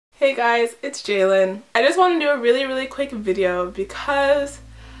Hey guys, it's Jaylin. I just want to do a really quick video because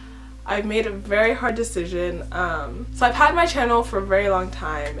I've made a very hard decision. So I've had my channel for a very long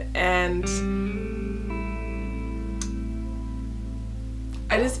time and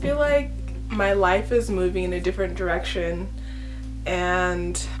I just feel like my life is moving in a different direction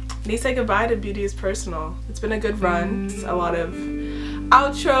and I need to say goodbye to Beauty is Personal. It's been a good run. It's a lot of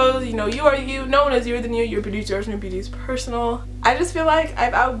outros, you know, you are you, no one is you're than you, your beauty is yours and your beauty is personal. I just feel like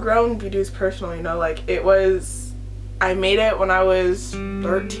I've outgrown Beauty is Personal, you know, like I made it when I was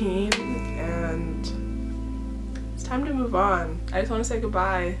 13 and it's time to move on. I just want to say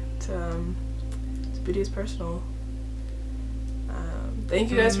goodbye to Beauty is Personal. Thank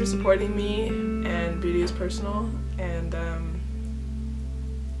you guys for supporting me and Beauty is Personal, and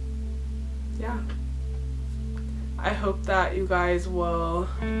yeah. I hope that you guys will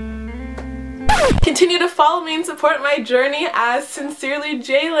continue to follow me and support my journey as Sincerely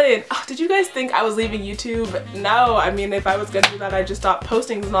Jaylin. Oh, did you guys think I was leaving YouTube? No, I mean, if I was gonna do that, I'd just stop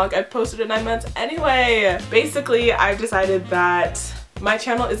posting. It's not like I've posted in 9 months anyway. Basically, I've decided that my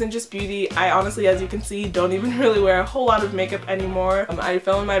channel isn't just beauty. I honestly, as you can see, don't even really wear a whole lot of makeup anymore. I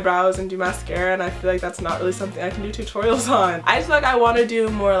fill in my brows and do mascara, and I feel like that's not really something I can do tutorials on. I just feel like I want to do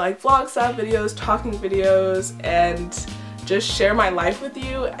more like vlog style videos, talking videos, and just share my life with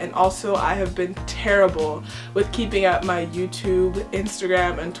you. And also, I have been terrible with keeping up my YouTube,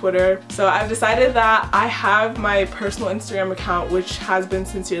 Instagram, and Twitter. So I've decided that I have my personal Instagram account, which has been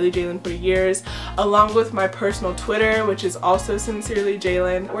Sincerely Jaylin for years, along with my personal Twitter, which is also Sincerely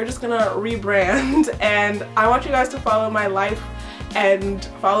Jaylin. We're just gonna rebrand, and I want you guys to follow my life and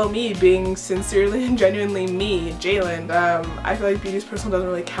follow me being sincerely and genuinely me, Jaylin. I feel like Beauty is Personal doesn't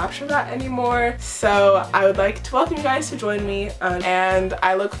really capture that anymore, so I would like to welcome you guys to join me, and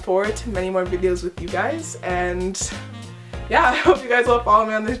I look forward to many more videos with you guys. And yeah, I hope you guys will follow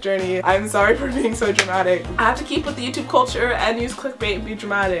me on this journey. I'm sorry for being so dramatic. I have to keep with the YouTube culture and use clickbait and be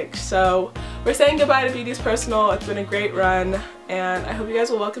dramatic. So we're saying goodbye to Beauty is Personal. It's been a great run, and I hope you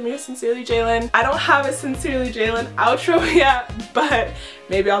guys will welcome me to Sincerely Jaylin. I don't have a Sincerely Jaylin outro yet, but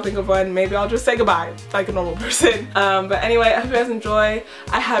maybe I'll think of one. Maybe I'll just say goodbye like a normal person. But anyway, I hope you guys enjoy.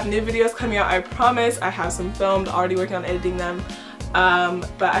 I have new videos coming out, I promise. I have some filmed, already working on editing them.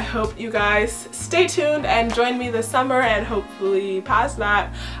 But I hope you guys stay tuned and join me this summer and hopefully past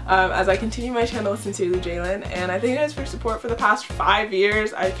that as I continue my channel with Sincerely Jaylin. And I thank you guys for your support for the past 5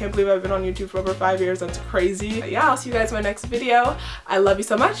 years. I can't believe I've been on YouTube for over 5 years. That's crazy. But yeah, I'll see you guys in my next video. I love you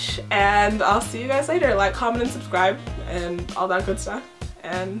so much, and I'll see you guys later. Like, comment, and subscribe, and all that good stuff.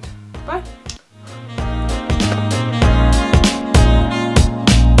 And bye.